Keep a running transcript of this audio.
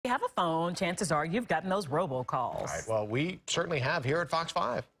have a phone, chances are you've gotten those robocalls. Right, well, we certainly have here at Fox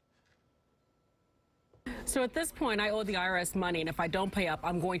 5. So at this point, I owe the IRS money, and if I don't pay up,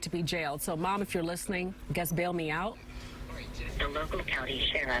 I'm going to be jailed. So, Mom, if you're listening, I guess bail me out. The local county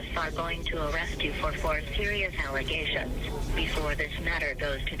sheriffs are going to arrest you for 4 serious allegations before this matter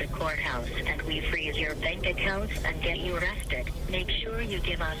goes to the courthouse and we freeze your bank accounts and get you arrested. Make sure you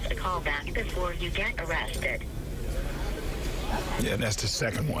give us a call back before you get arrested. Yeah, that's the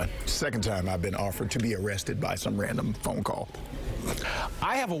second one. Second time I've been offered to be arrested by some random phone call.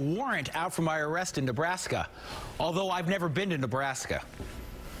 I have a warrant out for my arrest in Nebraska, although I've never been to Nebraska.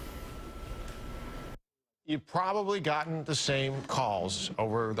 You've probably gotten the same calls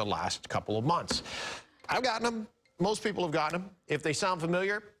over the last couple of months. I've gotten them. Most people have gotten them. If they sound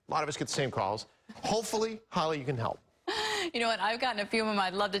familiar, a lot of us get the same calls. Hopefully, Holly, you can help. You know what? I've gotten a few of them.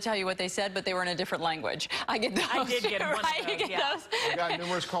 I'd love to tell you what they said, but they were in a different language. I get those. I did get one of those, You get yeah. those. I've got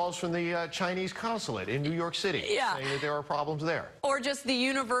numerous calls from the Chinese consulate in New York City saying that there are problems there. Or just the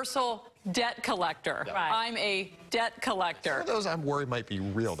universal debt collector. Yeah. Right. I'm a debt collector. Some of those I'm worried might be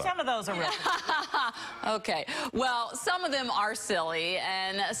real, though. Some of those are real. Okay, well, some of them are silly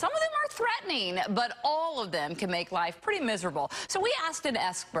and some of them are threatening, but all of them can make life pretty miserable. So we asked an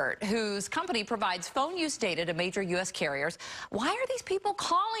expert whose company provides phone use data to major U.S. carriers, why are these people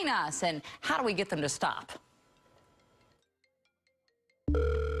calling us and how do we get them to stop?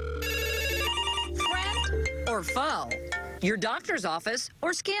 Friend or foe? Your doctor's office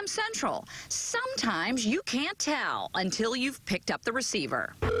or Scam Central? Sometimes you can't tell until you've picked up the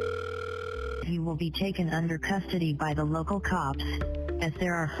receiver. You will be taken under custody by the local cops, as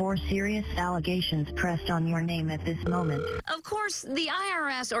there are 4 serious allegations pressed on your name at this moment. Of course, the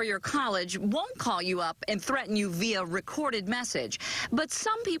IRS or your college won't call you up and threaten you via recorded message, but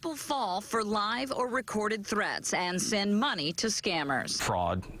some people fall for live or recorded threats and send money to scammers.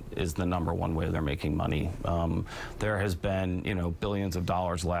 Fraud is the #1 way they're making money. There has been, billions of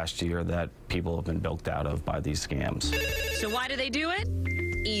dollars last year that people have been bilked out of by these scams. So why do they do it?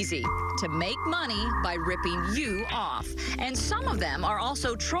 Easy. To make money by ripping you off. And some of them are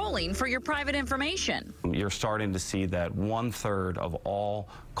also trolling for your private information. You're starting to see that 1/3 of all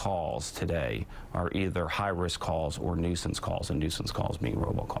calls today are either high-risk calls or nuisance calls, and nuisance calls being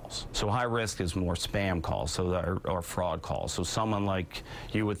robocalls. So high risk is more spam calls, or fraud calls. So someone like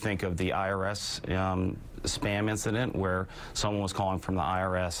you would think of the IRS spam incident where someone was calling from the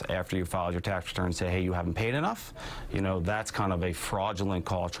IRS after you filed your tax return and say, hey, you haven't paid enough. That's kind of a fraudulent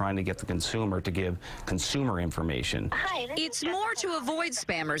call trying to get the consumer to give consumer information. It's more to avoid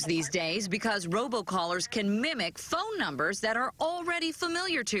spammers these days because robocallers can mimic phone numbers that are already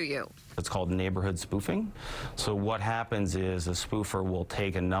familiar to you. It's called neighborhood spoofing. So what happens is a spoofer will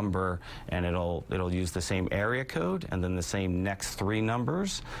take a number and it'll use the same area code and then the same next 3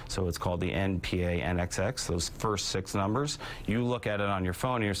 numbers. So it's called the NPA NXX, those first 6 numbers. You look at it on your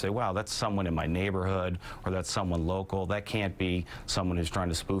phone and you say, wow, that's someone in my neighborhood or that's someone local. That can't be someone who's trying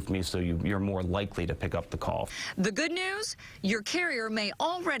to spoof me, so you're more likely to pick up the call. The good news? Your carrier may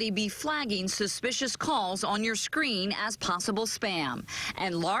already be flagging suspicious calls on your screen as possible spam.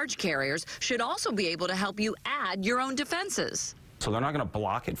 And large carriers should also be able to help you add your own defenses. So they're not going to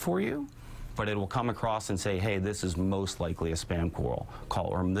block it for you, but it will come across and say, hey, this is most likely a spam call,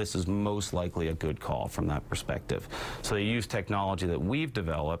 or this is most likely a good call from that perspective. So they use technology that we've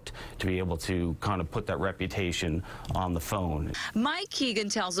developed to be able to kind of put that reputation on the phone. Mike Keegan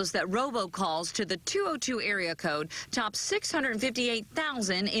tells us that robocalls to the 202 area code topped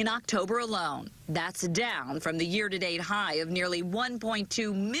 658,000 in October alone. That's down from the year-to-date high of nearly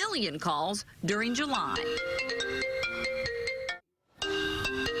 1.2 million calls during July.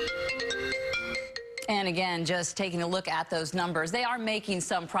 And again, just taking a look at those numbers, they are making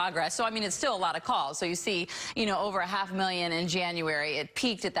some progress. So, I mean, it's still a lot of calls. So you see, over 500,000 in January. It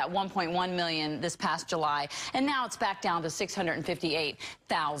peaked at that 1.1 million this past July. And now it's back down to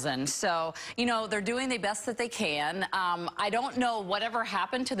 658,000. So, they're doing the best that they can. I don't know whatever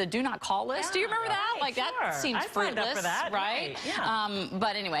happened to the do not call list. Yeah, do you remember that? right, Like, sure. that seems I signed fruitless, up for that, right? Yeah.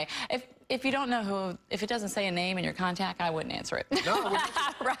 But anyway, if you don't know who, if it doesn't say a name in your contact, I wouldn't answer it. No,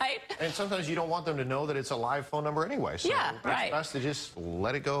 right? And sometimes you don't want them to know that it's a live phone number anyway. So Yeah, it's right. best to just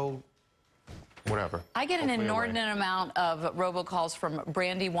let it go, whatever. I get an Hopefully inordinate amount of robocalls from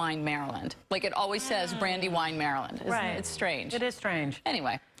Brandywine, Maryland. Like, it always says Brandywine, Maryland. Isn't Right. it? It's strange. It is strange.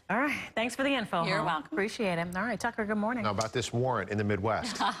 Anyway. All right. Thanks for the info. You're Home. welcome. Appreciate it. All right, Tucker, good morning. Now about this warrant in the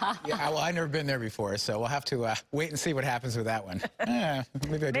Midwest. Yeah, well, I've never been there before, so we'll have to wait and see what happens with that one.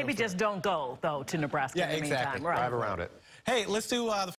 Maybe Maybe just don't go, though, to Nebraska Yeah, in the exactly. meantime. Right. Drive around it. Hey, let's do the